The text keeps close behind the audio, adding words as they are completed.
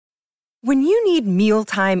When you need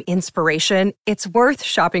mealtime inspiration, it's worth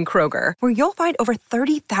shopping Kroger, where you'll find over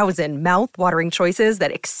 30,000 mouth-watering choices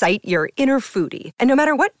that excite your inner foodie. And no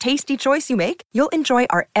matter what tasty choice you make, you'll enjoy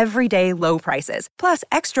our everyday low prices, plus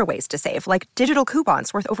extra ways to save, like digital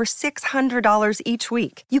coupons worth over $600 each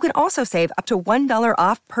week. You can also save up to $1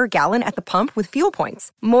 off per gallon at the pump with fuel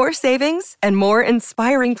points. More savings and more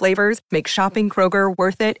inspiring flavors make shopping Kroger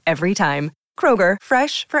worth it every time. Kroger,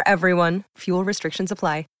 fresh for everyone. Fuel restrictions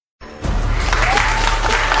apply.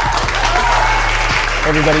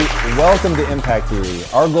 Everybody, welcome to Impact Theory.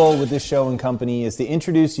 Our goal with this show and company is to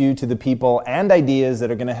introduce you to the people and ideas that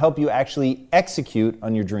are going to help you actually execute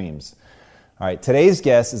on your dreams. All right, today's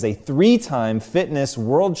guest is a 3-time fitness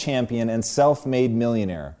world champion and self-made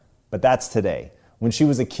millionaire. But that's today. When she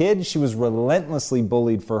was a kid, she was relentlessly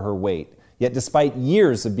bullied for her weight. Yet despite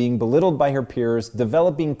years of being belittled by her peers,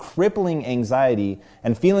 developing crippling anxiety,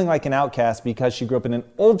 and feeling like an outcast because she grew up in an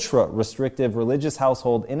ultra-restrictive religious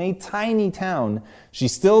household in a tiny town, she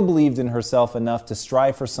still believed in herself enough to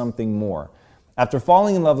strive for something more. After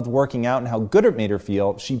falling in love with working out and how good it made her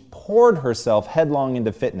feel, she poured herself headlong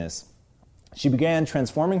into fitness. She began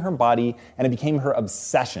transforming her body, and it became her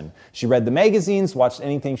obsession. She read the magazines, watched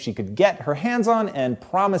anything she could get her hands on, and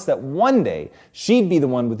promised that one day she'd be the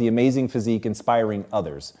one with the amazing physique inspiring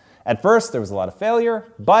others. At first, there was a lot of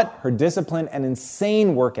failure, but her discipline and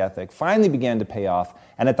insane work ethic finally began to pay off,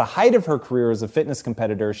 and at the height of her career as a fitness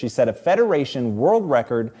competitor, she set a Federation world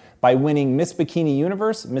record by winning Miss Bikini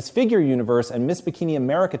Universe, Miss Figure Universe, and Miss Bikini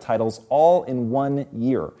America titles all in 1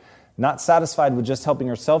 year. Not satisfied with just helping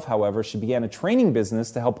herself, however, she began a training business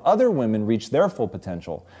to help other women reach their full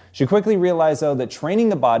potential. She quickly realized, though, that training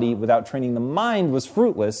the body without training the mind was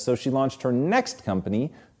fruitless, so she launched her next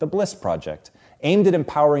company, the Bliss Project, aimed at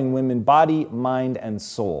empowering women body, mind, and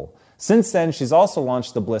soul. Since then, she's also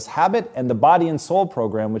launched the Bliss Habit and the Body and Soul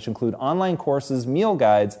program, which include online courses, meal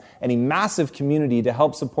guides, and a massive community to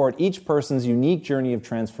help support each person's unique journey of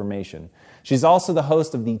transformation. She's also the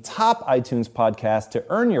host of the top iTunes podcast, To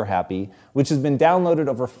Earn Your Happy, which has been downloaded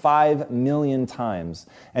over 5 million times.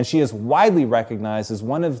 And she is widely recognized as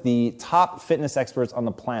one of the top fitness experts on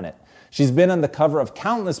the planet. She's been on the cover of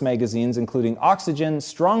countless magazines, including Oxygen,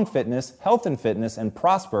 Strong Fitness, Health and Fitness, and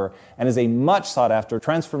Prosper, and is a much sought-after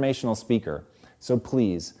transformational speaker. So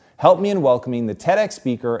please, help me in welcoming the TEDx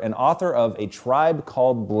speaker and author of A Tribe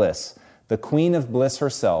Called Bliss, the Queen of Bliss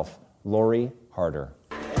herself, Lori Harder.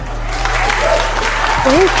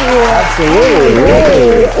 Thank you.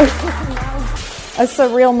 Absolutely. A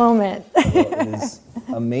surreal moment. It is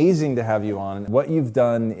amazing to have you on. What you've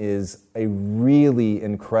done is a really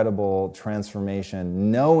incredible transformation.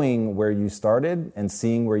 Knowing where you started and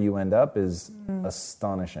seeing where you end up is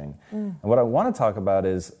astonishing. And what I want to talk about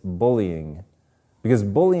is bullying, because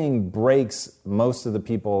bullying breaks most of the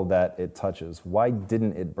people that it touches. Why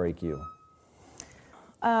didn't it break you?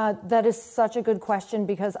 That is such a good question,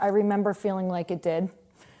 because I remember feeling like it did.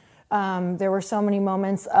 There were so many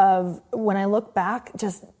moments of, when I look back,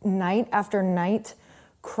 just night after night,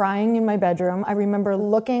 crying in my bedroom. I remember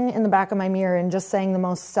looking in the back of my mirror and just saying the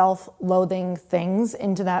most self-loathing things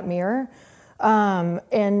into that mirror,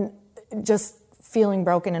 and just feeling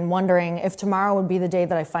broken and wondering if tomorrow would be the day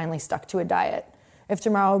that I finally stuck to a diet. If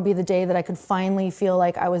tomorrow would be the day that I could finally feel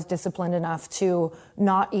like I was disciplined enough to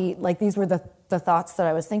not eat. Like, these were the thoughts that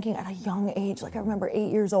I was thinking at a young age. Like, I remember 8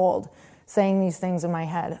 years old saying these things in my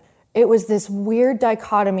head. It was this weird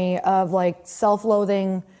dichotomy of like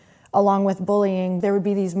self-loathing along with bullying. There would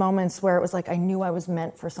be these moments where it was like I knew I was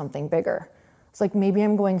meant for something bigger. It's like, maybe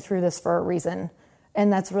I'm going through this for a reason.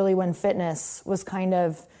 And that's really when fitness was kind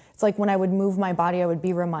of, it's like when I would move my body, I would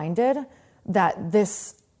be reminded that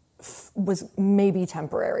this was maybe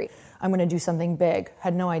temporary. I'm going to do something big.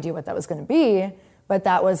 Had no idea what that was going to be, but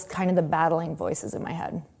that was kind of the battling voices in my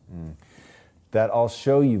head. That I'll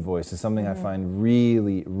show you voice is something I find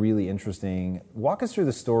really, really interesting. Walk us through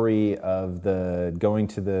the story of the going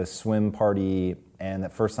to the swim party and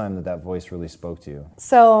that first time that voice really spoke to you.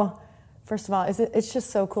 So, first of all, it's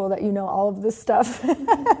just so cool that you know all of this stuff.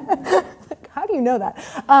 Like, how do you know that?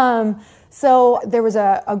 So there was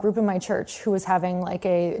a group in my church who was having like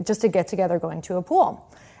just a get together going to a pool.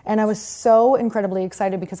 And I was so incredibly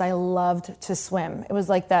excited because I loved to swim. It was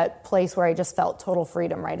like that place where I just felt total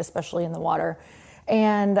freedom, right? Especially in the water.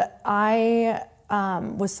 And I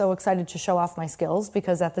was so excited to show off my skills,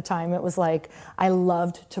 because at the time it was like I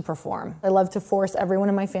loved to perform. I loved to force everyone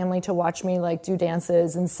in my family to watch me like do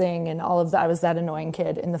dances and sing and all of that. I was that annoying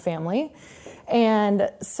kid in the family. And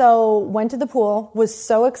so went to the pool, was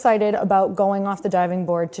so excited about going off the diving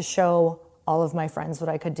board to show all of my friends what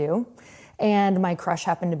I could do. And my crush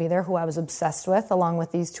happened to be there, who I was obsessed with, along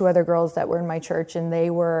with these 2 other girls that were in my church, and they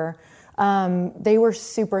were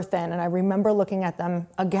super thin. And I remember looking at them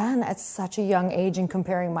again at such a young age and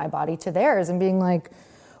comparing my body to theirs and being like,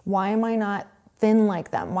 why am I not thin like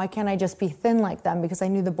them? Why can't I just be thin like them? Because I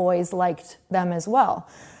knew the boys liked them as well.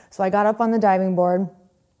 So I got up on the diving board,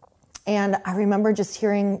 and I remember just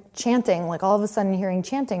hearing chanting, like all of a sudden hearing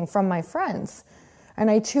chanting from my friends. And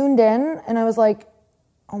I tuned in and I was like,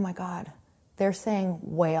 oh my God, they're saying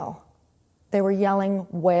whale. They were yelling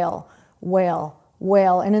whale, whale,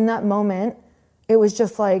 whale. And in that moment, it was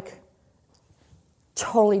just like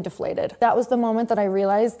totally deflated. That was the moment that I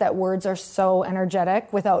realized that words are so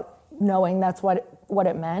energetic without knowing that's what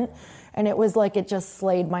it meant. And it was like it just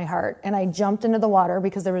slayed my heart. And I jumped into the water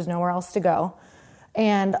because there was nowhere else to go.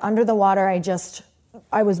 And under the water,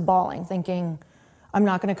 I was bawling, thinking, I'm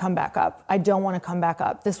not going to come back up. I don't want to come back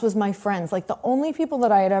up. This was my friends. Like the only people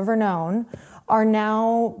that I had ever known are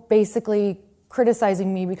now basically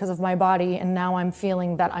criticizing me because of my body. And now I'm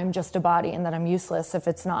feeling that I'm just a body and that I'm useless if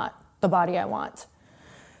it's not the body I want.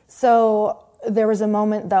 So there was a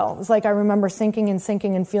moment though, it was like I remember sinking and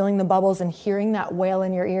feeling the bubbles and hearing that wail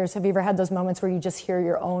in your ears. Have you ever had those moments where you just hear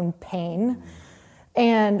your own pain?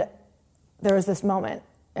 And there was this moment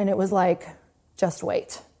and it was like, just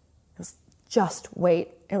wait. It was just wait.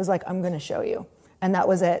 It was like, I'm going to show you. And that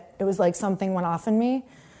was it. It was like something went off in me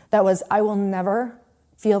that was, I will never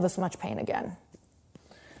feel this much pain again.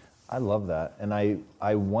 I love that. And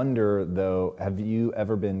I wonder though, have you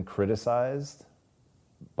ever been criticized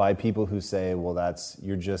by people who say, well,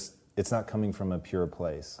 it's not coming from a pure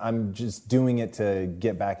place. I'm just doing it to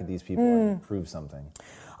get back at these people and prove something.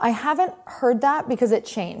 I haven't heard that because it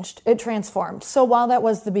changed. It transformed. So while that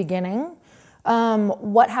was the beginning,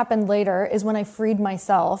 what happened later is when I freed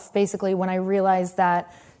myself, basically when I realized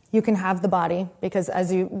that you can have the body, because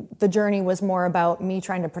the journey was more about me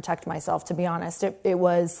trying to protect myself, to be honest. It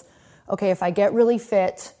was, okay, if I get really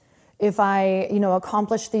fit, if I,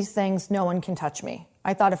 accomplish these things, no one can touch me.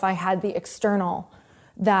 I thought if I had the external,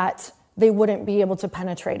 that they wouldn't be able to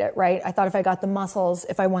penetrate it, right? I thought if I got the muscles,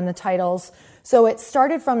 if I won the titles. So it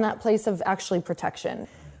started from that place of actually protection.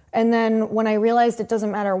 And then when I realized it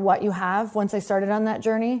doesn't matter what you have, once I started on that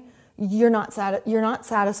journey, you're not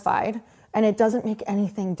satisfied, and it doesn't make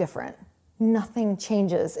anything different. Nothing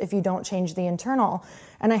changes if you don't change the internal.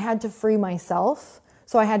 And I had to free myself.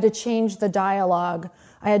 So I had to change the dialogue.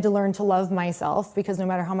 I had to learn to love myself, because no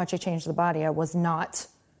matter how much I changed the body, I wasn't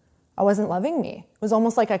loving me. It was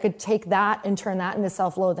almost like I could take that and turn that into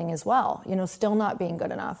self-loathing as well, still not being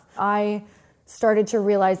good enough. I started to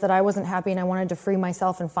realize that I wasn't happy, and I wanted to free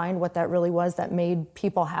myself and find what that really was that made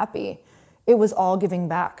people happy. It was all giving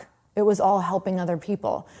back. It was all helping other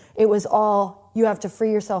people. It was all, you have to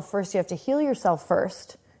free yourself first, you have to heal yourself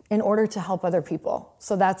first in order to help other people.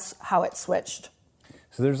 So that's how it switched.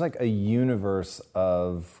 So there's like a universe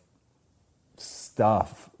of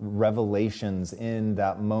stuff, revelations in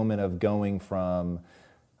that moment of going from,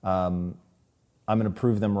 I'm going to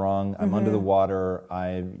prove them wrong, I'm under the water,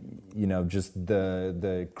 just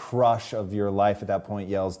the crush of your life at that point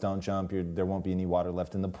yells, don't jump, there won't be any water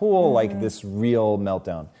left in the pool, like this real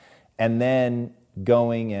meltdown. And then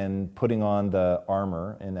going and putting on the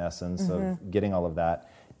armor, in essence, of getting all of that.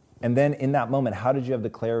 And then in that moment, how did you have the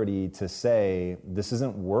clarity to say, this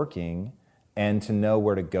isn't working, and to know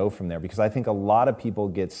where to go from there? Because I think a lot of people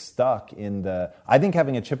get stuck in I think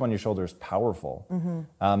having a chip on your shoulder is powerful.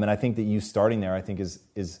 And I think that you starting there, I think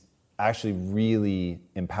is actually really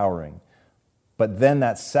empowering. But then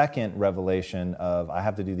that second revelation of, I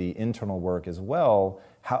have to do the internal work as well,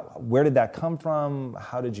 where did that come from?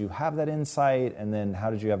 How did you have that insight? And then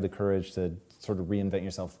how did you have the courage to sort of reinvent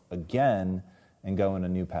yourself again and go in a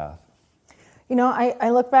new path? I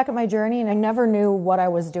look back at my journey and I never knew what I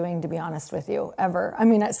was doing, to be honest with you, ever. I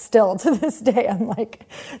mean, still to this day, I'm like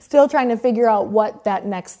still trying to figure out what that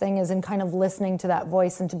next thing is and kind of listening to that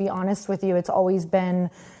voice. And to be honest with you, it's always been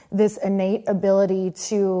this innate ability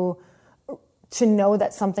to know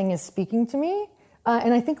that something is speaking to me.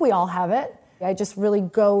 And I think we all have it. I just really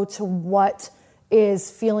go to what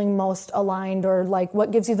is feeling most aligned, or like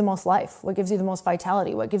what gives you the most life, what gives you the most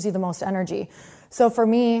vitality, what gives you the most energy. So for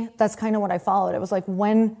me, that's kind of what I followed. It was like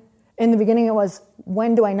in the beginning it was,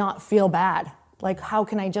 when do I not feel bad? Like, how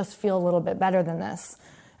can I just feel a little bit better than this?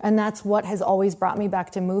 And that's what has always brought me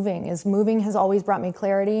back to moving has always brought me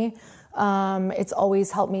clarity. It's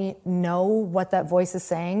always helped me know what that voice is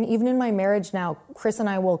saying. Even in my marriage now, Chris and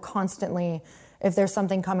I will constantly, if there's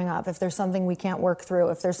something coming up, if there's something we can't work through,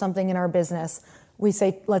 if there's something in our business, we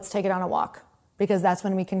say, let's take it on a walk, because that's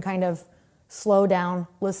when we can kind of slow down,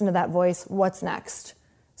 listen to that voice, what's next?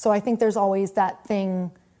 So I think there's always that thing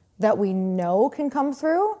that we know can come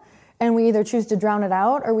through, and we either choose to drown it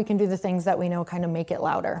out or we can do the things that we know kind of make it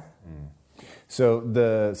louder. So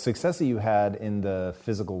the success that you had in the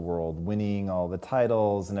physical world, winning all the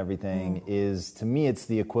titles and everything, is, to me, it's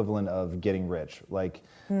the equivalent of getting rich. Like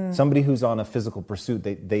somebody who's on a physical pursuit,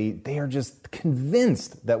 they are just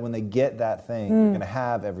convinced that when they get that thing, they're going to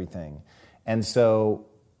have everything. And so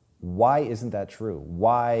why isn't that true?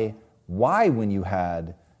 Why when you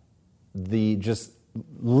had the just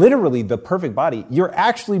literally the perfect body, you're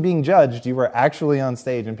actually being judged, you were actually on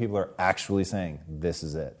stage and people are actually saying, this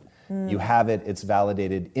is it. You have it, it's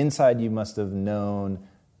validated. Inside you must have known,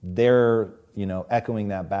 they're, echoing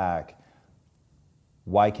that back.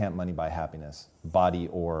 Why can't money buy happiness, body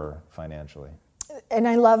or financially? And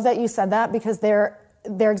I love that you said that, because they're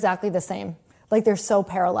exactly the same. Like, they're so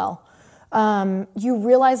parallel. You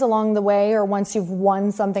realize along the way, or once you've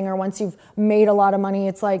won something, or once you've made a lot of money,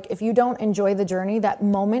 it's like, if you don't enjoy the journey, that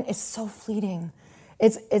moment is so fleeting.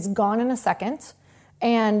 It's gone in a second.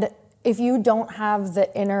 And if you don't have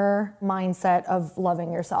the inner mindset of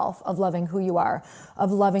loving yourself, of loving who you are,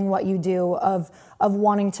 of loving what you do, of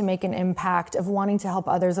wanting to make an impact, of wanting to help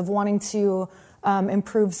others, of wanting to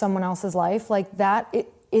improve someone else's life, like that,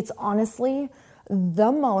 it's honestly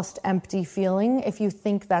the most empty feeling if you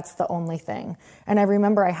think that's the only thing. And I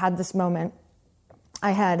remember I had this moment. I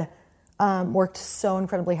had worked so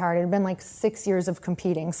incredibly hard. It had been like 6 years of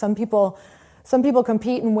competing. Some people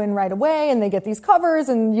compete and win right away and they get these covers,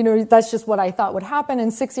 and that's just what I thought would happen.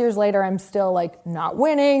 And 6 years later, I'm still like not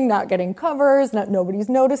winning, not getting covers, nobody's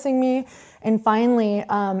noticing me. And finally,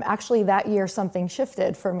 actually that year, something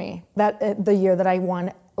shifted for me. That the year that I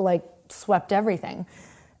won, like, swept everything.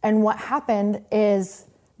 And what happened is,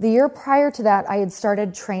 the year prior to that, I had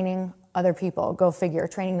started training other people, go figure,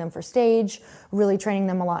 training them for stage, really training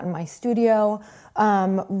them a lot in my studio,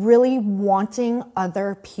 really wanting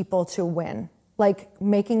other people to win, like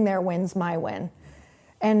making their wins my win.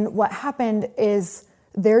 And what happened is,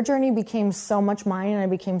 their journey became so much mine, and I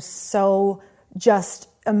became so just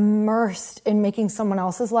immersed in making someone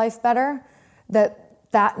else's life better,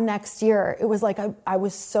 that next year, it was like I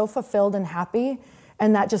was so fulfilled and happy,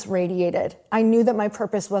 and that just radiated. I knew that my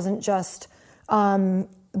purpose wasn't just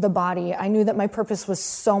the body. I knew that my purpose was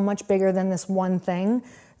so much bigger than this one thing,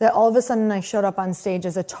 that all of a sudden I showed up on stage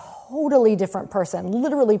as a totally different person.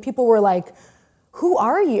 Literally, people were like, who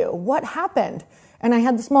are you? What happened? And I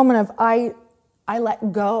had this moment of, I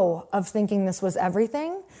let go of thinking this was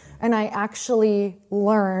everything. And I actually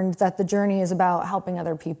learned that the journey is about helping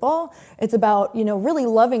other people. It's about, really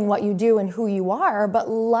loving what you do and who you are, but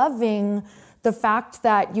loving the fact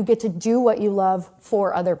that you get to do what you love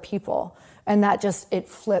for other people. And that just, it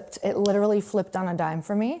literally flipped on a dime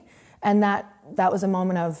for me. And that was a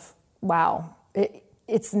moment of, wow,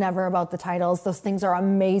 it's never about the titles. Those things are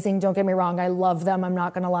amazing. Don't get me wrong. I love them. I'm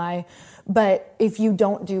not going to lie. But if you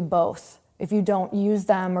don't do both, if you don't use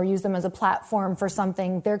them or use them as a platform for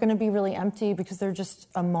something, they're going to be really empty, because they're just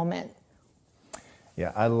a moment.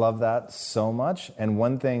 Yeah, I love that so much. And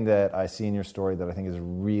one thing that I see in your story that I think is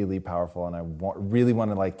really powerful, and I really want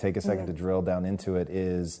to take a second to drill down into it,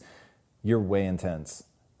 is you're way intense.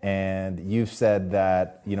 And you've said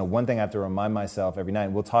that, one thing I have to remind myself every night,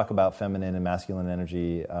 and we'll talk about feminine and masculine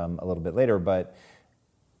energy a little bit later, but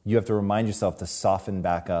you have to remind yourself to soften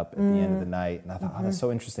back up at the end of the night. And I thought, that's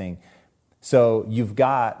so interesting. So you've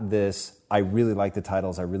got this, I really like the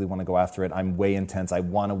titles, I really want to go after it, I'm way intense, I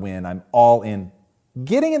want to win, I'm all in.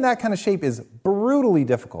 Getting in that kind of shape is brutally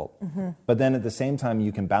difficult. But then at the same time,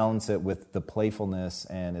 you can balance it with the playfulness,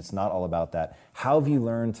 and it's not all about that. How have you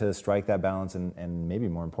learned to strike that balance, and maybe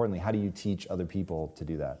more importantly, how do you teach other people to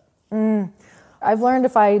do that? I've learned,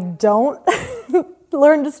 if I don't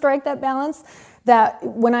learn to strike that balance, that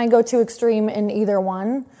when I go too extreme in either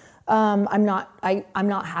one, I'm not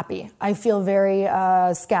happy. I feel very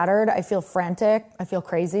scattered. I feel frantic. I feel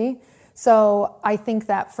crazy. So I think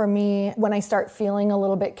that for me, when I start feeling a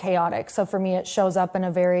little bit chaotic, so for me it shows up in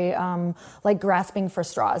a very grasping for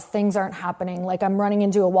straws. Things aren't happening. Like, I'm running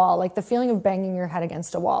into a wall. Like, the feeling of banging your head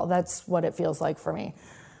against a wall. That's what it feels like for me.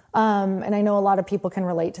 And I know a lot of people can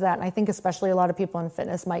relate to that. And I think especially a lot of people in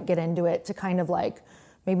fitness might get into it to kind of like,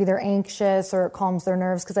 maybe they're anxious or it calms their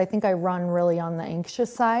nerves, because I think I run really on the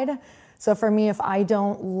anxious side. So for me, if I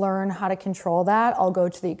don't learn how to control that, I'll go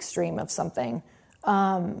to the extreme of something.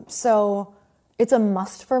 So it's a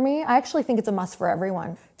must for me. I actually think it's a must for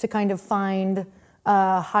everyone to kind of find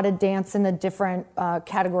how to dance in the different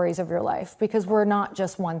categories of your life, because we're not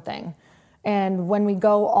just one thing. And when we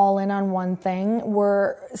go all in on one thing,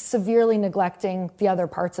 we're severely neglecting the other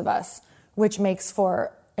parts of us, which makes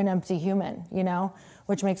for an empty human,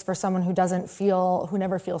 which makes for someone who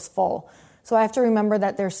never feels full. So I have to remember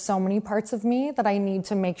that there's so many parts of me that I need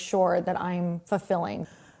to make sure that I'm fulfilling.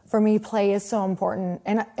 For me, play is so important.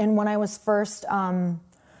 And when I was first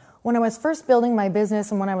building my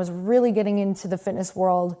business and when I was really getting into the fitness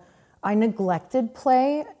world, I neglected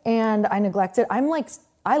play and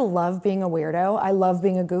I love being a weirdo. I love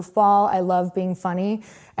being a goofball. I love being funny.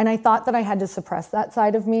 And I thought that I had to suppress that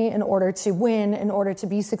side of me in order to win, in order to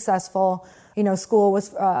be successful.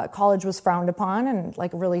 College was frowned upon and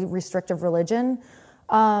like a really restrictive religion.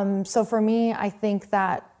 So for me, I think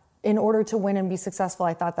that in order to win and be successful,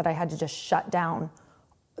 I thought that I had to just shut down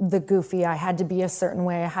the goofy. I had to be a certain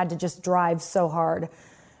way. I had to just drive so hard.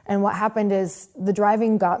 And what happened is the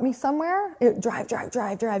driving got me somewhere. Drive,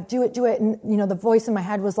 do it. And, the voice in my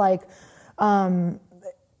head was like,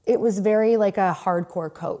 it was very like a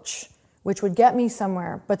hardcore coach, which would get me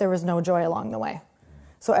somewhere, but there was no joy along the way.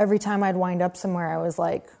 So every time I'd wind up somewhere, I was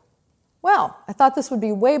like, well, I thought this would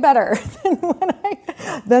be way better than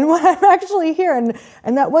when I'm actually here.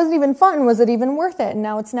 And that wasn't even fun. Was it even worth it? And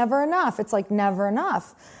now it's never enough. It's like never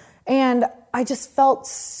enough. And I just felt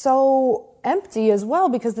so empty as well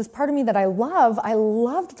because this part of me that I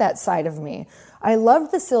loved that side of me. I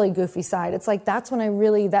loved the silly, goofy side. It's like that's when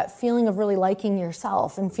that feeling of really liking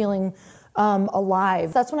yourself and feeling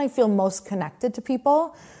alive. That's when I feel most connected to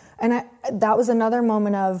people. And that was another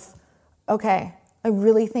moment of, okay, I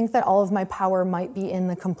really think that all of my power might be in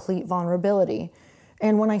the complete vulnerability.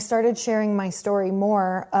 And when I started sharing my story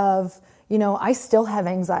more of, I still have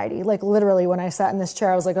anxiety. Like literally when I sat in this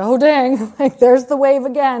chair, I was like, oh dang, like there's the wave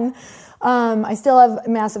again. I still have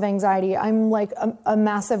massive anxiety. I'm like a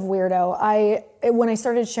massive weirdo. When I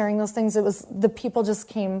started sharing those things, it was the people just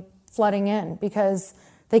came flooding in because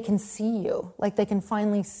they can see you. Like they can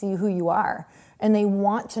finally see who you are. And they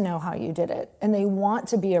want to know how you did it. And they want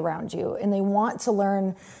to be around you. And they want to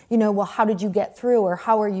learn, well, how did you get through? Or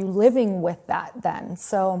how are you living with that then?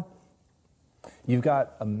 So you've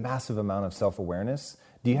got a massive amount of self-awareness.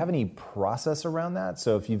 Do you have any process around that?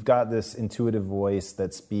 So if you've got this intuitive voice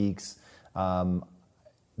that speaks, the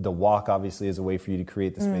walk obviously is a way for you to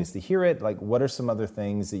create the space to hear it. Like what are some other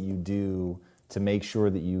things that you do to make sure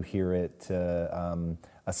that you hear it, to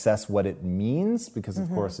assess what it means? Because of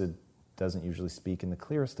course it doesn't usually speak in the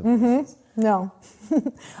clearest of voices. No.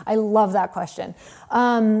 I love that question.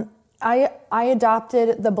 I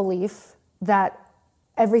adopted the belief that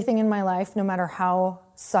everything in my life, no matter how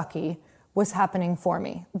sucky, was happening for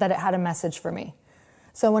me, that it had a message for me.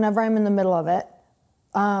 So whenever I'm in the middle of it,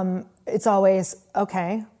 it's always,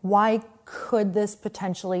 okay, why could this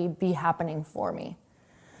potentially be happening for me?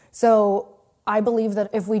 So I believe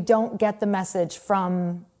that if we don't get the message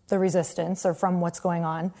from the resistance or from what's going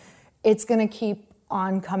on, it's going to keep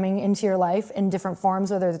on coming into your life in different forms,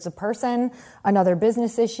 whether it's a person, another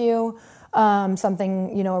business issue,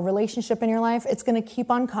 something, a relationship in your life. It's going to keep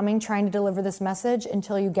on coming, trying to deliver this message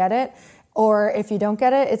until you get it. Or if you don't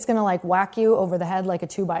get it, it's going to like whack you over the head like a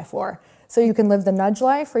 2x4. So you can live the nudge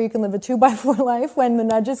life or you can live a 2x4 life. When the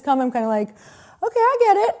nudges come, I'm kind of like, okay, I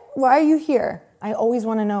get it. Why are you here? I always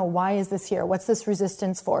want to know, why is this here? What's this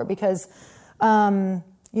resistance for? Because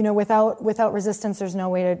without resistance, there's no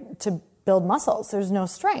way to build muscles. There's no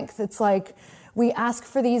strength. It's like we ask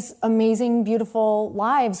for these amazing, beautiful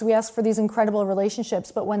lives. We ask for these incredible relationships.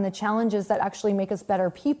 But when the challenges that actually make us better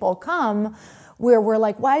people come, where we're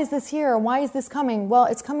like, why is this here? Why is this coming? Well,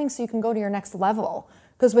 it's coming so you can go to your next level.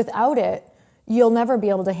 Because without it, you'll never be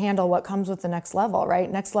able to handle what comes with the next level, right?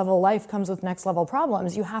 Next level life comes with next level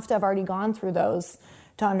problems. You have to have already gone through those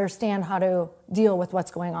to understand how to deal with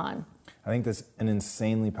what's going on. I think that's an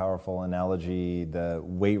insanely powerful analogy, the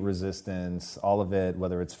weight resistance, all of it,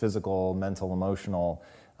 whether it's physical, mental, emotional,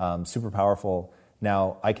 super powerful.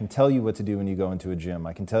 Now, I can tell you what to do when you go into a gym.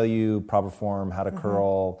 I can tell you proper form, how to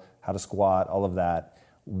curl, how to squat, all of that.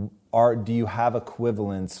 Do you have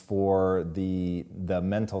equivalents for the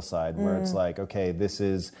mental side where it's like, okay,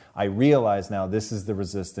 I realize now this is the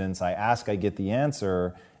resistance. I ask, I get the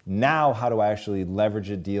answer. Now, how do I actually leverage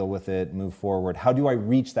it, deal with it, move forward? How do I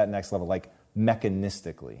reach that next level, like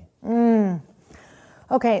mechanistically?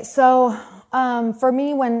 Okay, so for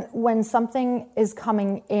me, when something is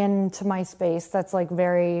coming into my space that's like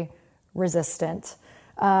very resistant,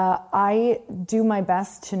 I do my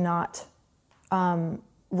best to not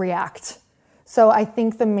react. So I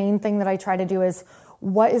think the main thing that I try to do is,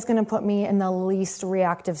 what is going to put me in the least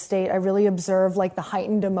reactive state? I really observe like the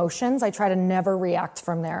heightened emotions. I try to never react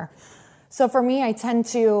from there. So for me, I tend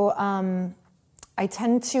to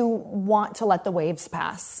want to let the waves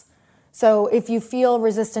pass. So if you feel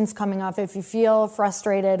resistance coming up, if you feel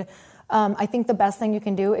frustrated, I think the best thing you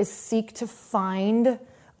can do is seek to find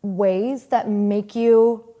ways that make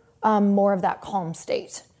you more of that calm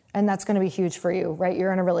state. And that's going to be huge for you, right?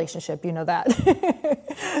 You're in a relationship, you know that.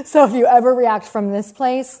 So if you ever react from this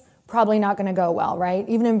place, probably not going to go well, right?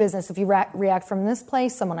 Even in business, if you react from this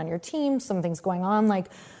place, someone on your team, something's going on, like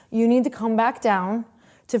you need to come back down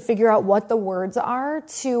to figure out what the words are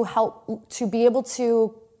to help to be able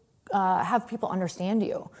to have people understand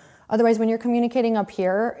you. Otherwise, when you're communicating up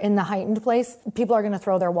here in the heightened place, people are going to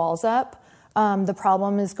throw their walls up. The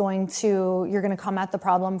problem is you're going to come at the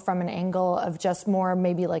problem from an angle of just more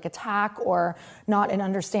maybe like attack or not an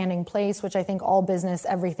understanding place, which I think all business,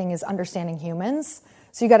 everything is understanding humans.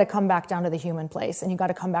 So you got to come back down to the human place and you got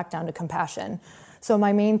to come back down to compassion. So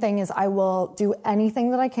my main thing is I will do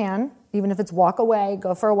anything that I can, even if it's walk away,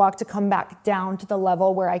 go for a walk, to come back down to the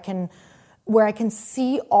level where I can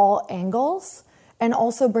see all angles and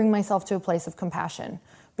also bring myself to a place of compassion.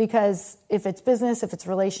 Because if it's business, if it's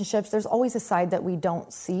relationships, there's always a side that we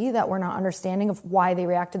don't see, that we're not understanding of why they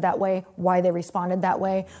reacted that way, why they responded that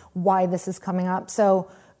way, why this is coming up.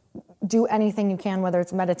 So do anything you can, whether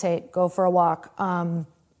it's meditate, go for a walk,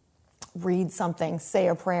 read something, say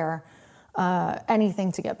a prayer,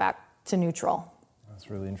 anything to get back to neutral. That's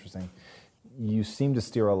really interesting. You seem to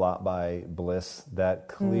steer a lot by bliss. That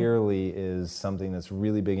clearly is something that's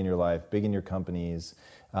really big in your life, big in your companies.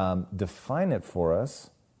 Define it for us.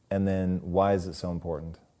 And then why is it so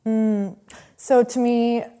important? So to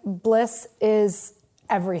me, bliss is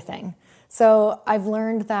everything. So I've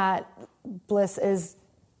learned that bliss is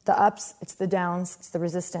the ups, it's the downs, it's the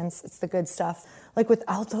resistance, it's the good stuff. Like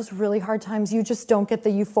without those really hard times, you just don't get the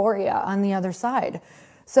euphoria on the other side.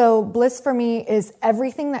 So bliss for me is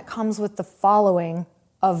everything that comes with the following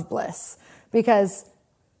of bliss, because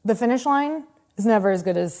the finish line is never as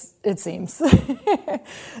good as it seems.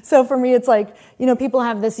 So for me, it's like, people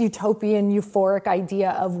have this utopian, euphoric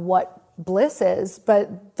idea of what bliss is,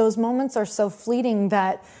 but those moments are so fleeting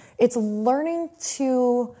that it's learning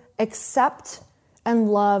to accept and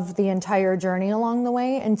love the entire journey along the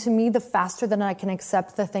way. And to me, the faster that I can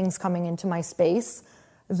accept the things coming into my space,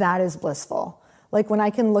 that is blissful. Like when I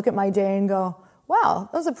can look at my day and go, wow,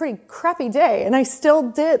 that was a pretty crappy day. And I still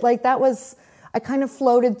did, I kind of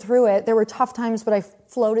floated through it. There were tough times, but I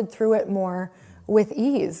floated through it more with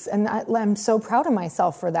ease. And I'm so proud of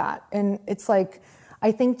myself for that. And it's like,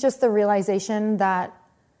 I think just the realization that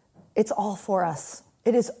it's all for us.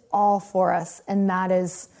 It is all for us. And that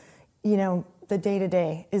is, the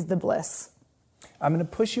day-to-day is the bliss. I'm going to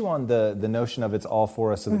push you on the notion of it's all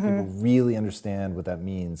for us so that people really understand what that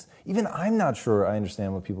means. Even I'm not sure I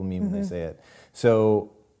understand what people mean when they say it.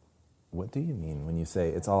 So what do you mean when you say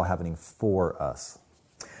it's all happening for us?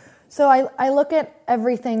 So I look at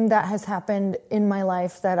everything that has happened in my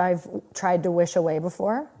life that I've tried to wish away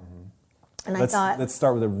before. And let's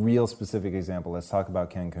start with a real specific example. Let's talk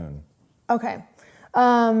about Cancun. Okay.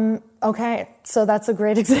 So that's a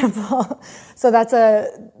great example. So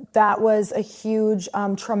that was a huge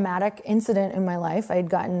traumatic incident in my life. I had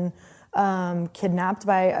gotten kidnapped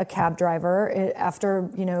by a cab driver after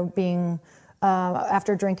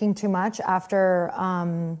after drinking too much, after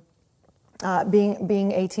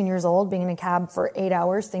being 18 years old, being in a cab for 8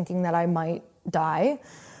 hours, thinking that I might die.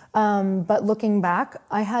 But looking back,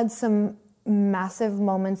 I had some massive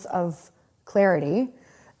moments of clarity.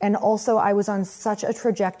 And also I was on such a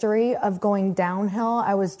trajectory of going downhill.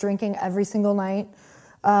 I was drinking every single night.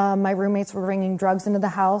 My roommates were bringing drugs into the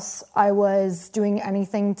house. I was doing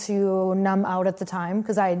anything to numb out at the time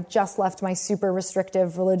because I had just left my super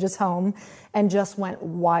restrictive religious home and just went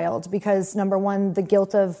wild because, number one, the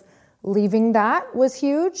guilt of leaving that was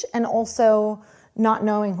huge, and also not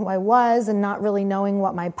knowing who I was and not really knowing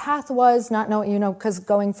what my path was, not knowing, because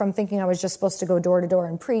going from thinking I was just supposed to go door to door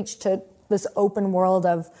and preach to this open world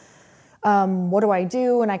of what do I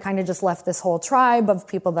do? And I kind of just left this whole tribe of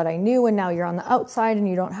people that I knew, and now you're on the outside and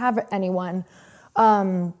you don't have anyone.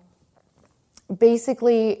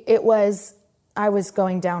 Basically, I was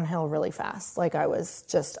going downhill really fast. Like I was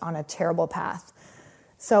just on a terrible path.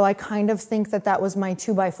 So I kind of think that was my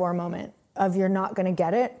 2x4 moment of you're not going to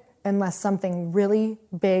get it unless something really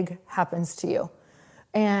big happens to you.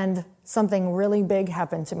 And something really big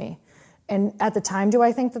happened to me. And at the time, do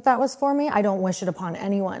I think that was for me? I don't wish it upon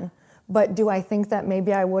anyone. But do I think that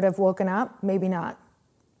maybe I would have woken up? Maybe not.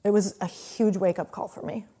 It was a huge wake-up call for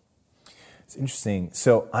me. It's interesting.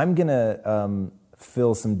 So I'm going to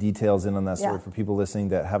fill some details in on that story for people listening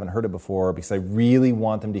that haven't heard it before, because I really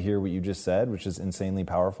want them to hear what you just said, which is insanely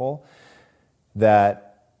powerful.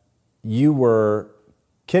 That you were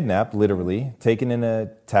kidnapped, literally, taken in a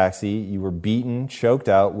taxi. You were beaten, choked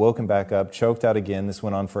out, woken back up, choked out again. This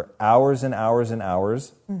went on for hours and hours and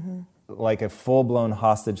hours, like a full-blown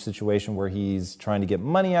hostage situation where he's trying to get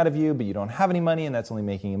money out of you, but you don't have any money, and that's only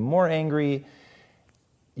making him more angry.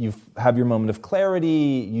 You have your moment of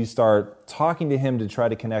clarity. You start talking to him to try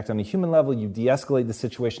to connect on a human level. You de-escalate the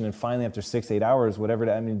situation, and finally, after 6 to 8 hours, whatever,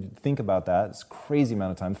 think about that. It's a crazy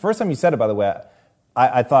amount of time. The first time you said it, by the way,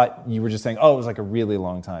 I thought you were just saying, oh, it was like a really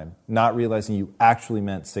long time, not realizing you actually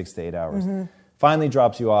meant 6 to 8 hours. Finally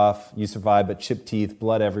drops you off. You survive, but chipped teeth,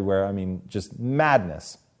 blood everywhere. Just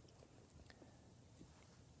madness.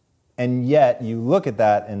 And yet you look at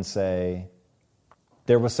that and say,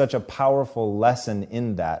 there was such a powerful lesson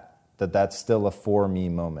in that's still a for me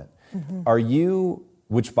moment. Are you,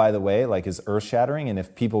 which by the way, is earth-shattering, and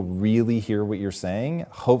if people really hear what you're saying,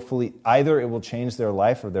 hopefully either it will change their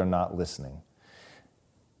life or they're not listening.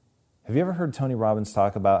 Have you ever heard Tony Robbins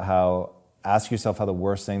talk about ask yourself how the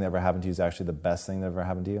worst thing that ever happened to you is actually the best thing that ever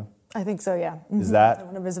happened to you? I think so, yeah. Is that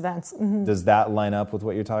one of his events? Does that line up with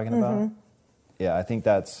what you're talking about? Yeah, I think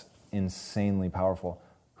that's insanely powerful.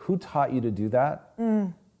 Who taught you to do that?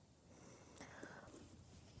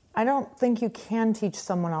 I don't think you can teach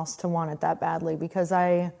someone else to want it that badly, because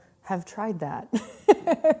I have tried that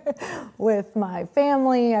with my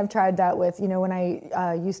family. I've tried that with, when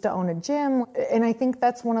I used to own a gym. And I think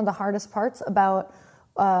that's one of the hardest parts about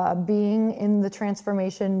being in the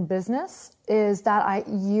transformation business, is that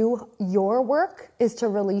your work is to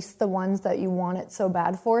release the ones that you want it so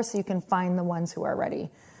bad for, so you can find the ones who are ready.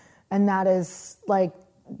 And that is like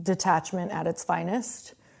detachment at its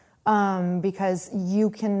finest, because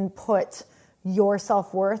you can put your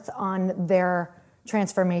self-worth on their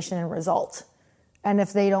transformation and result. And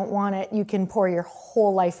if they don't want it, you can pour your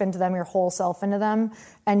whole life into them, your whole self into them,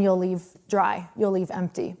 and you'll leave dry, you'll leave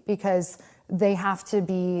empty, because they have to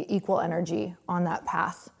be equal energy on that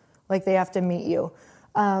path. Like, they have to meet you.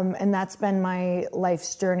 And that's been my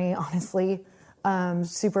life's journey, honestly.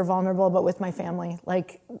 Super vulnerable, but with my family.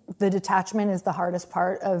 Like, the detachment is the hardest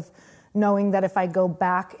part of knowing that if I go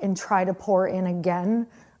back and try to pour in again,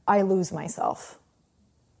 I lose myself.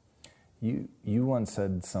 You once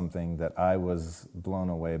said something that I was blown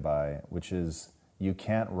away by, which is, you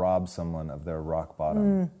can't rob someone of their rock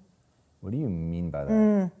bottom. What do you mean by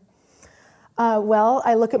that? Well,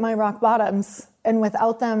 I look at my rock bottoms, and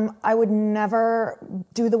without them, I would never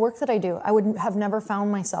do the work that I do. I would have never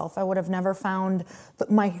found myself. I would have never found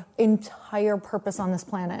my entire purpose on this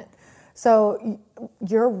planet. So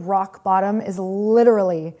your rock bottom is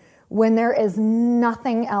literally when there is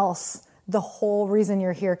nothing else. The whole reason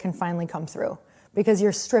you're here can finally come through, because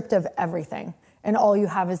you're stripped of everything and all you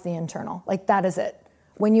have is the internal. Like, that is it.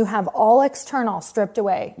 When you have all external stripped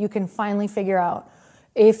away, you can finally figure out,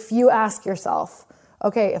 if you ask yourself,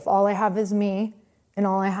 okay, if all I have is me, and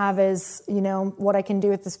all I have is, what I can do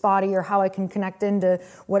with this body, or how I can connect into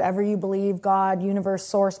whatever you believe, God, universe,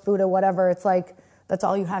 source, Buddha, whatever, it's like, that's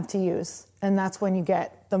all you have to use. And that's when you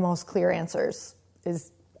get the most clear answers,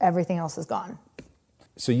 is everything else is gone.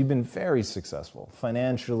 So you've been very successful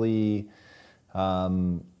financially,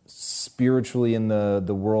 spiritually, in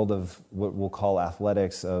the world of what we'll call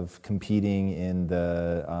athletics, of competing in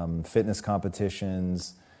the fitness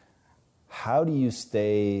competitions. How do you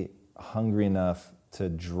stay hungry enough to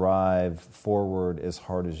drive forward as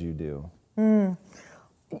hard as you do?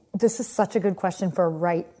 This is such a good question for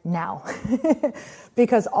right now,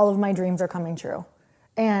 because all of my dreams are coming true.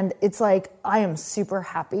 And it's like, I am super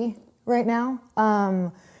happy right now.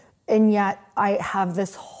 And yet I have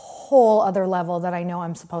this whole other level that I know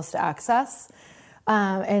I'm supposed to access.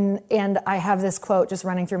 And I have this quote just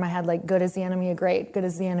running through my head, like, good is the enemy of great, good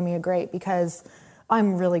is the enemy of great, because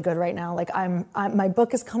I'm really good right now. Like, my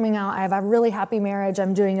book is coming out. I have a really happy marriage.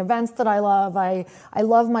 I'm doing events that I love. I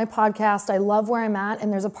love my podcast. I love where I'm at.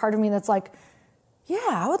 And there's a part of me that's like, yeah,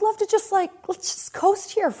 I would love to just let's just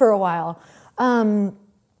coast here for a while.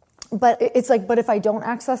 But it's like, but if I don't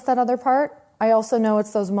access that other part, I also know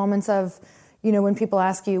it's those moments of, when people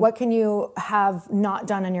ask you, what can you have not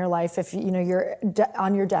done in your life if, you're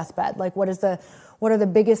on your deathbed? Like, what are the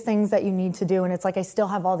biggest things that you need to do? And it's like, I still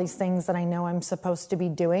have all these things that I know I'm supposed to be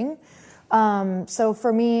doing. So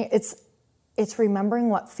for me, it's remembering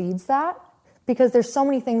what feeds that, because there's so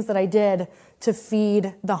many things that I did to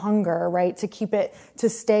feed the hunger, right? To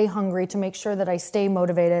stay hungry, to make sure that I stay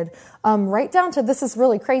motivated. Right down to, this is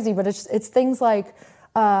really crazy, but it's things like,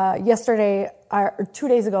 yesterday, or 2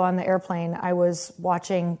 days ago on the airplane, I was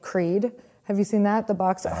watching Creed. Have you seen that, the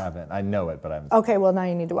box? I haven't. I know it, but I haven't. Okay, well, now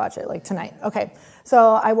you need to watch it, like tonight. Okay,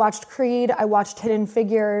 so I watched Creed, I watched Hidden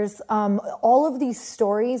Figures, all of these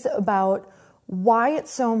stories about why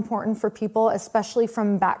it's so important for people, especially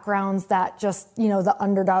from backgrounds that just, the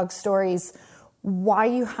underdog stories, why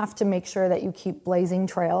you have to make sure that you keep blazing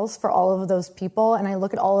trails for all of those people. And I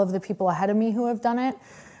look at all of the people ahead of me who have done it,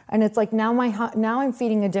 and it's like now I'm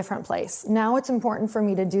feeding a different place. Now it's important for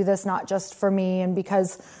me to do this, not just for me and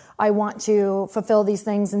because I want to fulfill these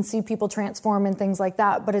things and see people transform and things like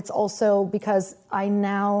that, but it's also because I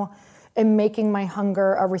now am making my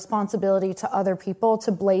hunger a responsibility to other people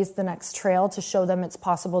to blaze the next trail, to show them it's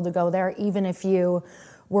possible to go there, even if you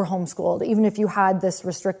were homeschooled, even if you had this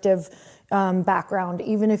restrictive background,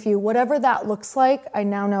 even if you, whatever that looks like, I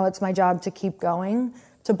now know it's my job to keep going,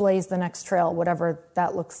 to blaze the next trail, whatever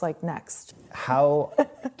that looks like next. How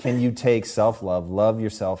can you take self-love, love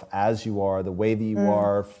yourself as you are, the way that you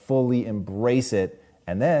are, fully embrace it,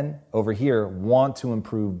 and then over here, want to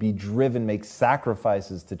improve, be driven, make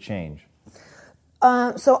sacrifices to change?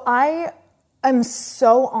 So I am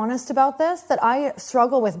so honest about this that I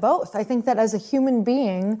struggle with both. I think that as a human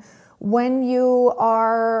being, when you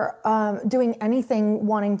are doing anything,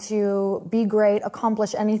 wanting to be great,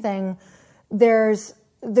 accomplish anything, there's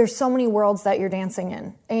so many worlds that you're dancing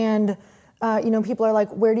in. And, people are like,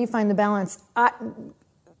 where do you find the balance?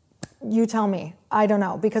 You tell me. I don't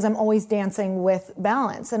know, because I'm always dancing with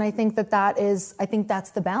balance. And I think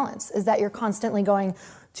that's the balance, is that you're constantly going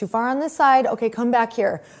too far on this side. Okay, come back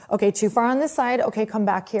here. Okay, too far on this side. Okay, come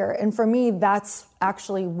back here. And for me, that's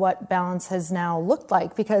actually what balance has now looked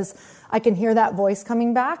like, because I can hear that voice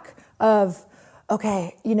coming back of,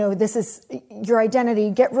 okay, this is your identity,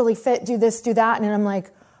 get really fit, do this, do that. And I'm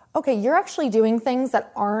like, okay, you're actually doing things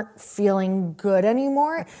that aren't feeling good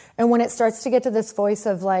anymore. And when it starts to get to this voice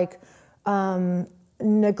of like,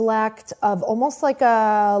 neglect, of almost like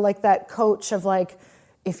that coach of like,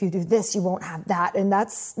 if you do this, you won't have that. And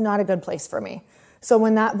that's not a good place for me. So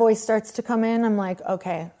when that voice starts to come in, I'm like,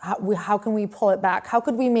 okay, how can we pull it back? How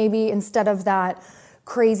could we maybe, instead of that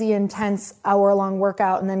crazy intense hour-long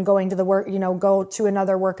workout and then going to the work, go to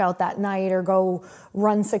another workout that night or go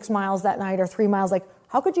run 6 miles that night or 3 miles, like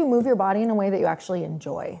how could you move your body in a way that you actually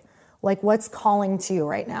enjoy? Like what's calling to you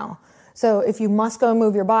right now? So if you must go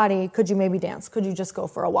move your body, could you maybe dance? Could you just go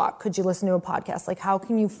for a walk? Could you listen to a podcast? Like how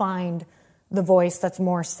can you find the voice that's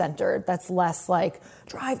more centered, that's less like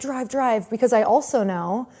drive, drive, drive? Because I also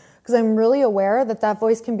know, because I'm really aware that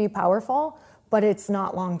voice can be powerful, but it's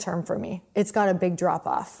not long-term for me. It's got a big drop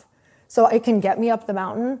off. So it can get me up the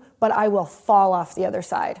mountain, but I will fall off the other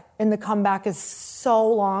side. And the comeback is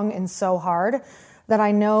so long and so hard that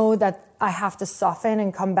I know that I have to soften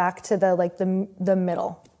and come back to the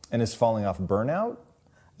middle. And is falling off burnout?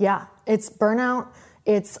 Yeah, it's burnout.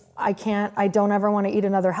 I don't ever want to eat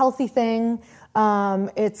another healthy thing.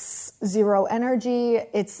 It's zero energy.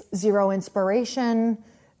 It's zero inspiration.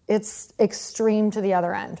 It's extreme to the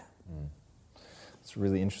other end. It's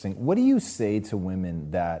really interesting. What do you say to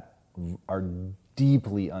women that are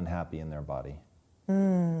deeply unhappy in their body?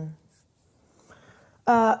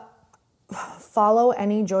 Follow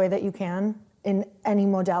any joy that you can in any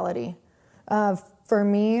modality. For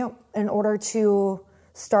me, in order to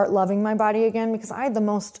start loving my body again, because I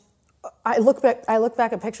look back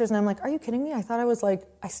at pictures and I'm like, are you kidding me? I thought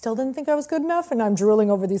I still didn't think I was good enough. And I'm drooling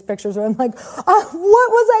over these pictures where I'm like, what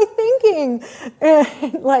was I thinking?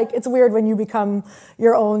 And like, it's weird when you become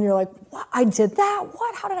your own, you're like, what? I did that?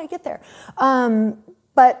 What? How did I get there?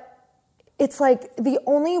 But it's like the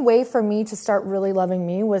only way for me to start really loving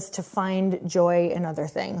me was to find joy in other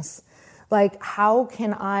things. Like, how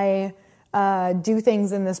can I do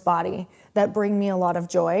things in this body that bring me a lot of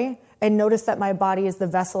joy, and notice that my body is the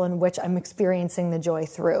vessel in which I'm experiencing the joy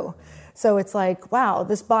through. So it's like, wow,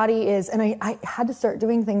 this body is, and I had to start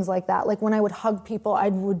doing things like that. Like when I would hug people, I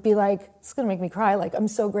would be like, it's gonna make me cry. Like, I'm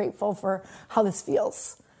so grateful for how this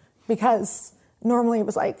feels. Because normally it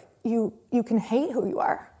was like, you can hate who you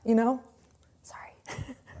are, Sorry.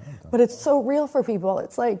 But it's so real for people.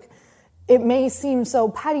 It's like, it may seem so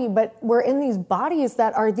petty, but we're in these bodies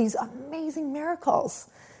that are these amazing miracles.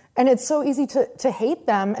 And it's so easy to hate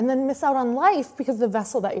them and then miss out on life because of the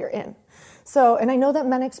vessel that you're in. So, and I know that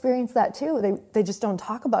men experience that too. They just don't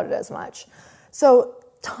talk about it as much. So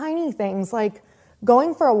tiny things like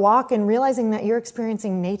going for a walk and realizing that you're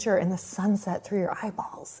experiencing nature and the sunset through your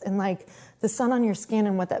eyeballs and like the sun on your skin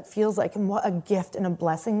and what that feels like and what a gift and a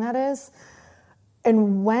blessing that is.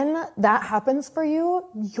 And when that happens for you,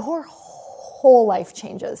 your whole life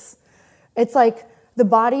changes. It's like the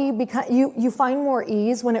body, you find more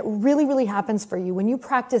ease when it really, really happens for you, when you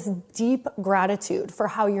practice deep gratitude for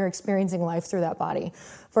how you're experiencing life through that body.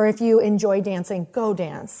 For if you enjoy dancing, go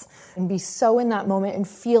dance and be so in that moment and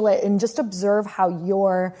feel it and just observe how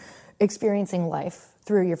you're experiencing life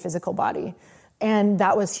through your physical body. And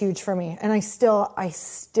that was huge for me. And I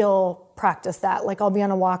still practice that. Like I'll be on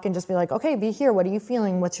a walk and just be like, okay, be here. What are you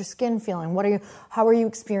feeling? What's your skin feeling? How are you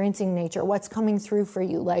experiencing nature? What's coming through for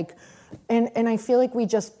you? Like, and I feel like we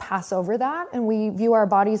just pass over that and we view our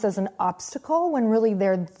bodies as an obstacle when really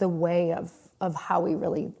they're the way of how we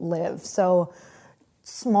really live. So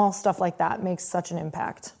small stuff like that makes such an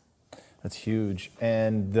impact. That's huge.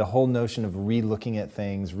 And the whole notion of re-looking at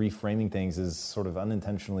things, reframing things has sort of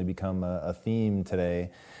unintentionally become a theme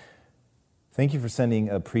today. Thank you for sending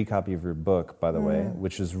a pre-copy of your book, by the way,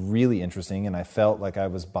 which is really interesting. And I felt like I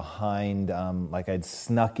was behind, like I'd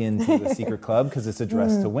snuck into the secret club because it's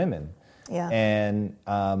addressed to women. Yeah. And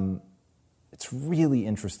it's really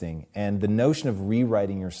interesting. And the notion of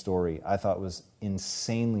rewriting your story, I thought was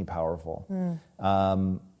insanely powerful.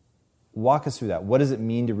 Walk us through that. What does it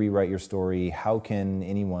mean to rewrite your story? How can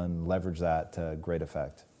anyone leverage that to great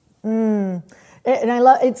effect? And I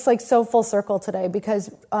love it's like so full circle today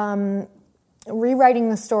because rewriting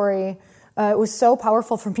the story it was so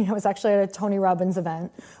powerful for me. I was actually at a Tony Robbins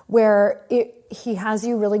event where he has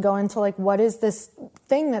you really go into like, what is this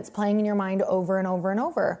thing that's playing in your mind over and over and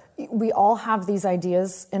over? We all have these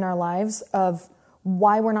ideas in our lives of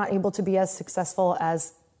why we're not able to be as successful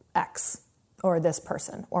as X or this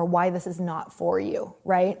person, or why this is not for you,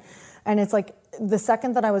 right? And it's like the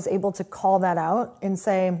second that I was able to call that out and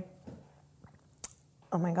say,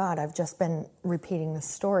 oh my God, I've just been repeating this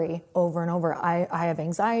story over and over. I have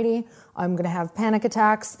anxiety. I'm going to have panic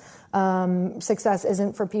attacks. Success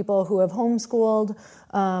isn't for people who have homeschooled.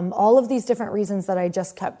 All of these different reasons that I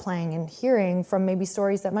just kept playing and hearing from maybe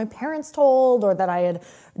stories that my parents told or that I had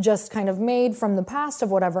just kind of made from the past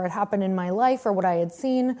of whatever had happened in my life or what I had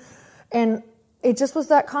seen. And it just was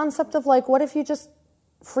that concept of like, what if you just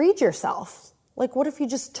freed yourself? Like, what if you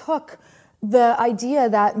just took the idea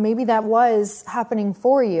that maybe that was happening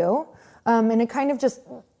for you, and it kind of just,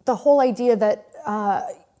 the whole idea that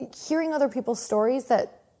hearing other people's stories,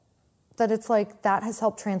 that it's like that has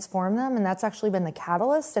helped transform them, and that's actually been the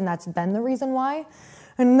catalyst, and that's been the reason why.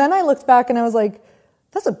 And then I looked back and I was like,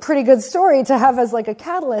 that's a pretty good story to have as like a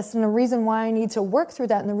catalyst and a reason why I need to work through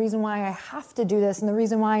that and the reason why I have to do this and the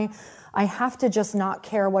reason why I have to just not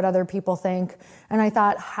care what other people think. And I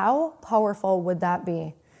thought, how powerful would that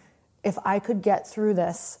be if I could get through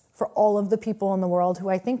this for all of the people in the world who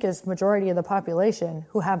I think is majority of the population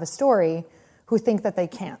who have a story, who think that they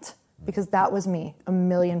can't, because that was me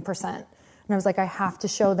 1,000,000%. And I was like, I have to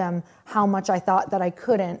show them how much I thought that I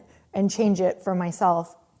couldn't and change it for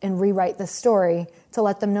myself and rewrite the story to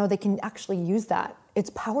let them know they can actually use that. It's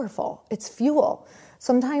powerful. It's fuel.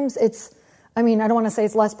 Sometimes I don't want to say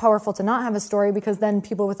it's less powerful to not have a story because then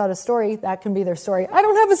people without a story, that can be their story. I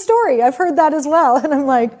don't have a story. I've heard that as well. And I'm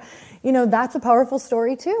like, that's a powerful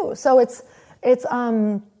story too. So it's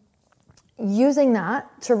using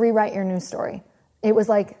that to rewrite your new story. It was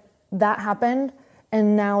like, that happened,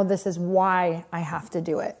 and now this is why I have to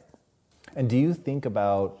do it. And do you think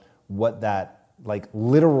about what that like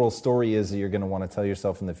literal story is that you're going to want to tell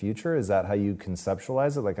yourself in the future? Is that how you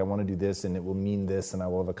conceptualize it? Like, I want to do this and it will mean this and I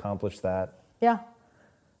will have accomplished that? Yeah.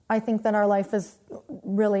 I think that our life is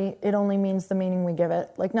really, it only means the meaning we give it.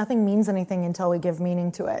 Like, nothing means anything until we give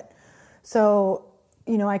meaning to it. So,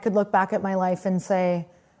 I could look back at my life and say,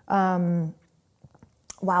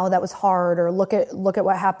 wow, that was hard, or look at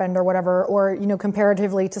what happened or whatever. Or,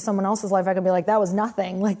 comparatively to someone else's life, I could be like, that was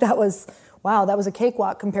nothing. Like, that was a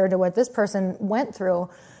cakewalk compared to what this person went through.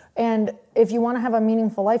 And if you want to have a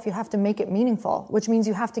meaningful life, you have to make it meaningful, which means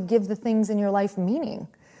you have to give the things in your life meaning.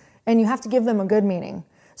 And you have to give them a good meaning.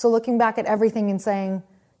 So looking back at everything and saying,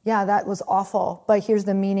 yeah, that was awful, but here's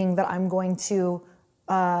the meaning that I'm going to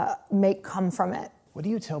make come from it. What do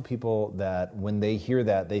you tell people that when they hear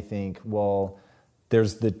that, they think, well,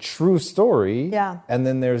 there's the true story, yeah, and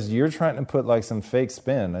then you're trying to put like some fake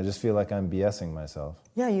spin. I just feel like I'm BSing myself.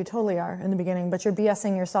 Yeah, you totally are in the beginning, but you're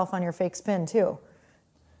BSing yourself on your fake spin too.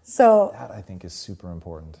 So that, I think, is super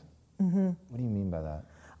important. Mm-hmm. What do you mean by that?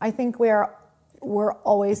 I think we're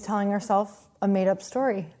always telling ourselves a made-up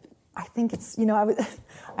story. I think it's,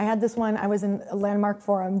 I had this one, I was in a Landmark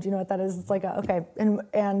Forum. Do you know what that is? It's like,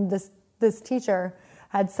 and this teacher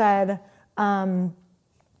had said,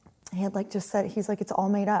 he had just said, he's like, it's all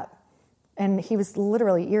made up. And he was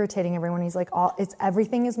literally irritating everyone. He's like,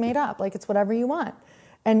 everything is made up. Like, it's whatever you want.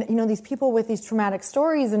 And, these people with these traumatic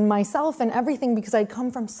stories and myself and everything, because I'd come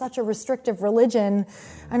from such a restrictive religion.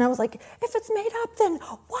 And I was like, if it's made up, then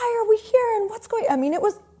why are we here? And what's going on? It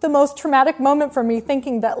was the most traumatic moment for me,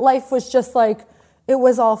 thinking that life was just like, it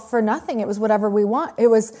was all for nothing. It was whatever we want. It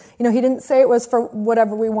was, he didn't say it was for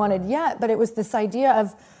whatever we wanted yet, but it was this idea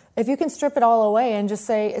of, If you can strip it all away and just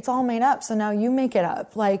say, it's all made up, so now you make it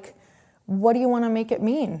up. Like, what do you want to make it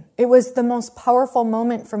mean? It was the most powerful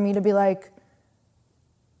moment for me to be like,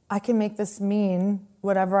 I can make this mean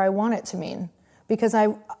whatever I want it to mean. Because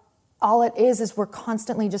all it is we're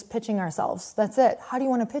constantly just pitching ourselves. That's it. How do you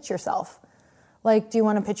want to pitch yourself? Like, do you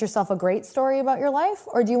want to pitch yourself a great story about your life?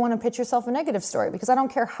 Or do you want to pitch yourself a negative story? Because I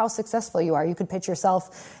don't care how successful you are. You could pitch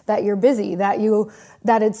yourself that you're busy, that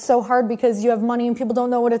it's so hard because you have money and people don't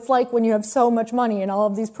know what it's like when you have so much money and all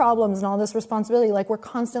of these problems and all this responsibility. Like, we're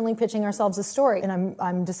constantly pitching ourselves a story. And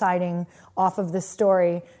I'm deciding off of this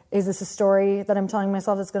story, is this a story that I'm telling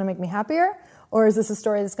myself that's going to make me happier? Or is this a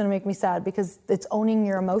story that's going to make me sad? Because it's owning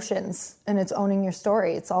your emotions and it's owning your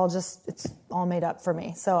story. It's all made up for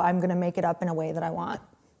me. So I'm going to make it up in a way that I want.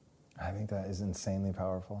 I think that is insanely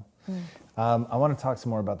powerful. I want to talk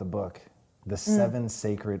some more about the book, The 7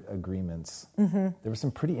 Sacred Agreements. There were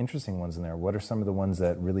some pretty interesting ones in there. What are some of the ones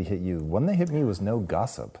that really hit you? One that hit me was no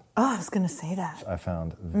gossip. Oh, I was going to say that. Which I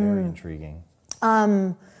found very intriguing.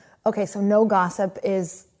 Okay, so no gossip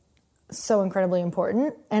is so incredibly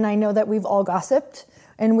important. And I know that we've all gossiped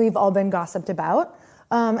and we've all been gossiped about.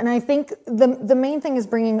 And I think the main thing is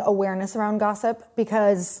bringing awareness around gossip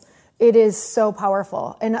because it is so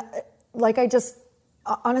powerful. And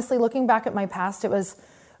honestly, looking back at my past, it was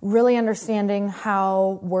really understanding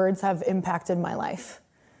how words have impacted my life.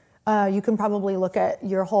 You can probably look at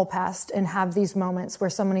your whole past and have these moments where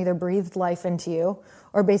someone either breathed life into you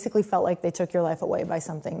or basically felt like they took your life away by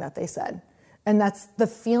something that they said. And that's the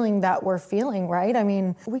feeling that we're feeling, right? I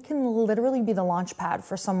mean, we can literally be the launch pad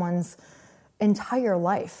for someone's entire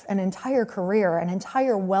life, an entire career, an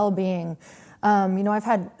entire well-being. I've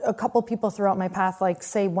had a couple people throughout my path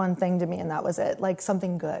say one thing to me and that was it, like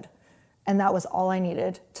something good. And that was all I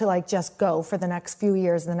needed to just go for the next few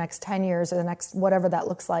years, the next 10 years, or the next whatever that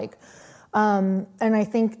looks like. And I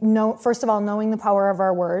think, first of all, knowing the power of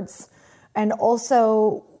our words, and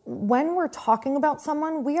also when we're talking about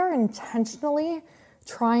someone, we are intentionally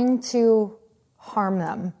trying to harm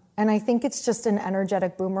them. And I think it's just an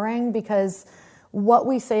energetic boomerang because what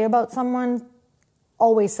we say about someone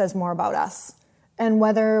always says more about us. And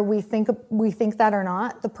whether we think that or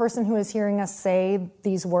not, the person who is hearing us say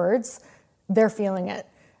these words, they're feeling it.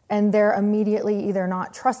 And they're immediately either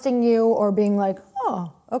not trusting you or being like,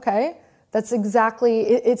 oh, okay. That's exactly,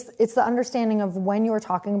 it's the understanding of when you're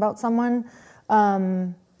talking about someone.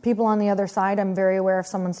 People on the other side, I'm very aware if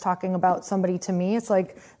someone's talking about somebody to me,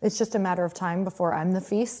 it's just a matter of time before I'm the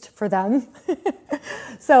feast for them.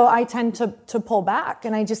 So I tend to pull back,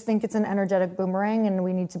 and I just think it's an energetic boomerang, and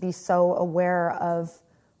we need to be so aware of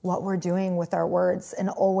what we're doing with our words, and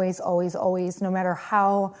always, always, always, no matter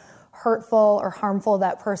how hurtful or harmful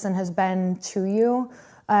that person has been to you,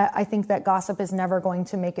 I think that gossip is never going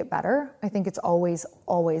to make it better. I think it's always,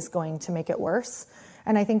 always going to make it worse.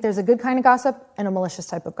 And I think there's a good kind of gossip and a malicious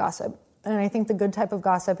type of gossip. And I think the good type of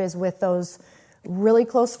gossip is with those really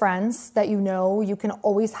close friends that you can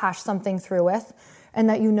always hash something through with, and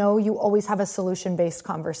that you always have a solution-based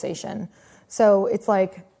conversation. So it's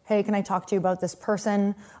like, hey, can I talk to you about this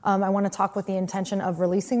person? I want to talk with the intention of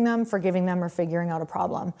releasing them, forgiving them, or figuring out a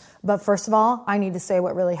problem. But first of all, I need to say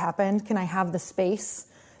what really happened. Can I have the space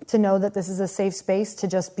to know that this is a safe space to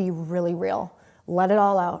just be really real? Let it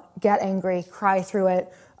all out, get angry, cry through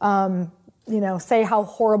it, say how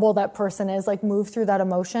horrible that person is, move through that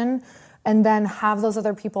emotion, and then have those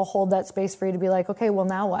other people hold that space for you to be like, okay, well,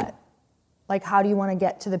 now what? How do you want to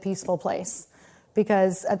get to the peaceful place?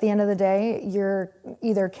 Because at the end of the day, you're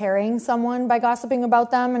either carrying someone by gossiping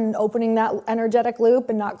about them and opening that energetic loop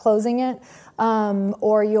and not closing it,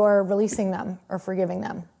 or you're releasing them or forgiving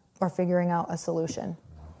them or figuring out a solution.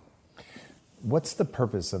 What's the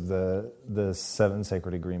purpose of the 7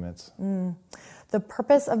 Sacred Agreements? The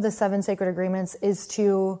purpose of the 7 Sacred Agreements is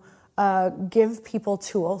to give people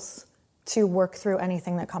tools to work through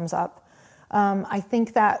anything that comes up. I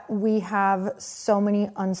think that we have so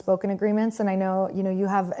many unspoken agreements, and I know you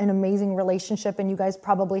have an amazing relationship, and you guys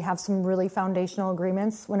probably have some really foundational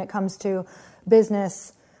agreements when it comes to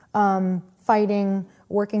business, fighting,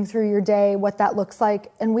 working through your day, what that looks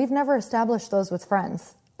like, and we've never established those with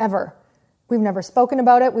friends, ever. We've never spoken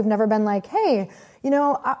about it. We've never been like, hey, I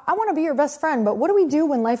want to be your best friend, but what do we do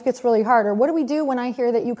when life gets really hard? Or what do we do when I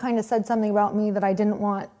hear that you kind of said something about me that I didn't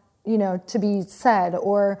want, to be said?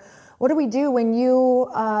 Or what do we do when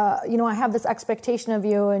I have this expectation of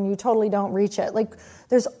you and you totally don't reach it?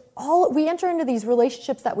 We enter into these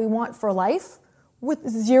relationships that we want for life with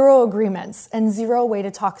zero agreements and zero way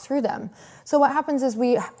to talk through them. So what happens is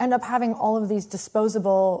we end up having all of these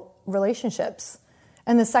disposable relationships.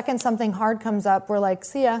 And the second something hard comes up, we're like,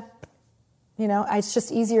 see ya. It's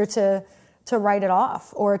just easier to write it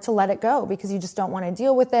off or to let it go because you just don't want to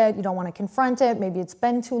deal with it. You don't want to confront it. Maybe it's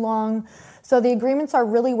been too long. So the agreements are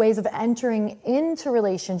really ways of entering into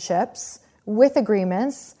relationships with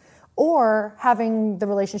agreements or having the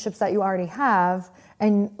relationships that you already have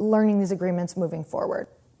and learning these agreements moving forward.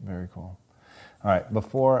 Very cool. All right,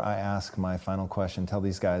 before I ask my final question, tell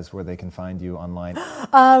these guys where they can find you online.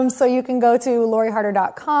 So you can go to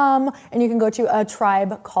loriharder.com and you can go to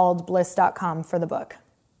atribecalledbliss.com for the book.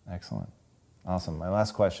 Excellent. Awesome. My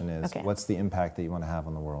last question is, What's the impact that you want to have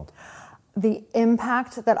on the world? The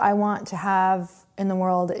impact that I want to have in the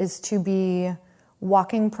world is to be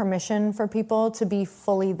walking permission for people to be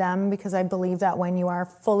fully them, because I believe that when you are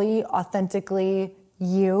fully, authentically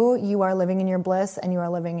you are living in your bliss and you are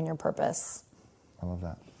living in your purpose. I love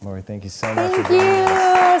that. Lori, thank you so much. Thank you.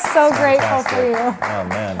 So grateful for you. Oh,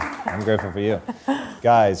 man. I'm grateful for you.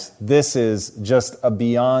 Guys, this is just a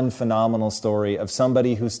beyond phenomenal story of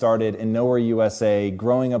somebody who started in Nowhere, USA,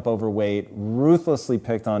 growing up overweight, ruthlessly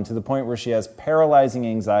picked on to the point where she has paralyzing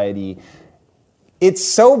anxiety. It's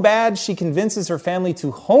so bad she convinces her family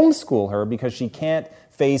to homeschool her because she can't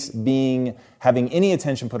face having any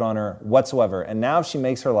attention put on her whatsoever. And now she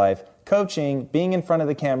makes her life coaching, being in front of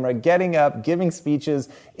the camera, getting up, giving speeches.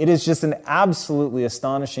 It is just an absolutely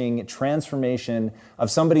astonishing transformation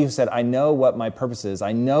of somebody who said, I know what my purpose is.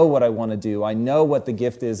 I know what I want to do. I know what the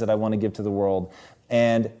gift is that I want to give to the world.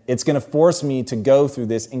 And it's going to force me to go through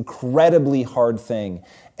this incredibly hard thing.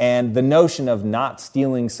 And the notion of not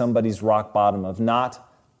stealing somebody's rock bottom, of not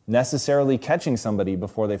necessarily catching somebody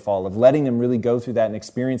before they fall, of letting them really go through that and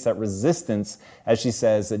experience that resistance, as she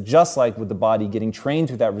says, that just like with the body, getting trained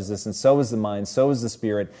through that resistance, so is the mind, so is the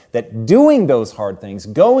spirit, that doing those hard things,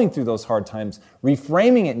 going through those hard times,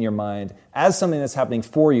 reframing it in your mind as something that's happening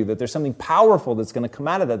for you, that there's something powerful that's going to come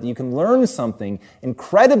out of that you can learn something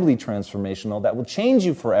incredibly transformational that will change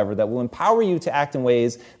you forever, that will empower you to act in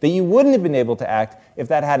ways that you wouldn't have been able to act if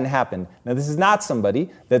that hadn't happened. Now, this is not somebody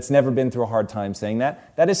that's never been through a hard time saying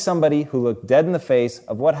that. That is somebody who looked dead in the face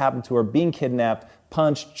of what happened to her, being kidnapped,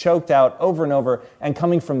 punched, choked out over and over, and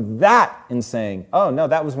coming from that and saying, oh no,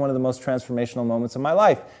 that was one of the most transformational moments of my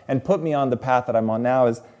life, and put me on the path that I'm on now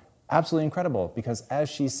is absolutely incredible, because as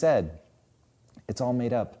she said, it's all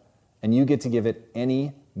made up, and you get to give it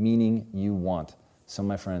any meaning you want. So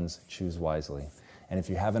my friends, choose wisely. And if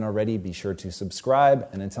you haven't already, be sure to subscribe.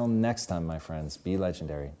 And until next time, my friends, be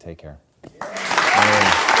legendary. Take care.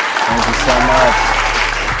 Thank you so much.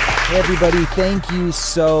 Hey everybody, thank you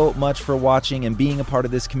so much for watching and being a part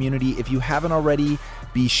of this community. If you haven't already,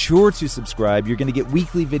 be sure to subscribe. You're going to get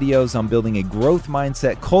weekly videos on building a growth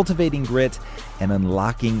mindset, cultivating grit, and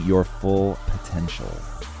unlocking your full potential.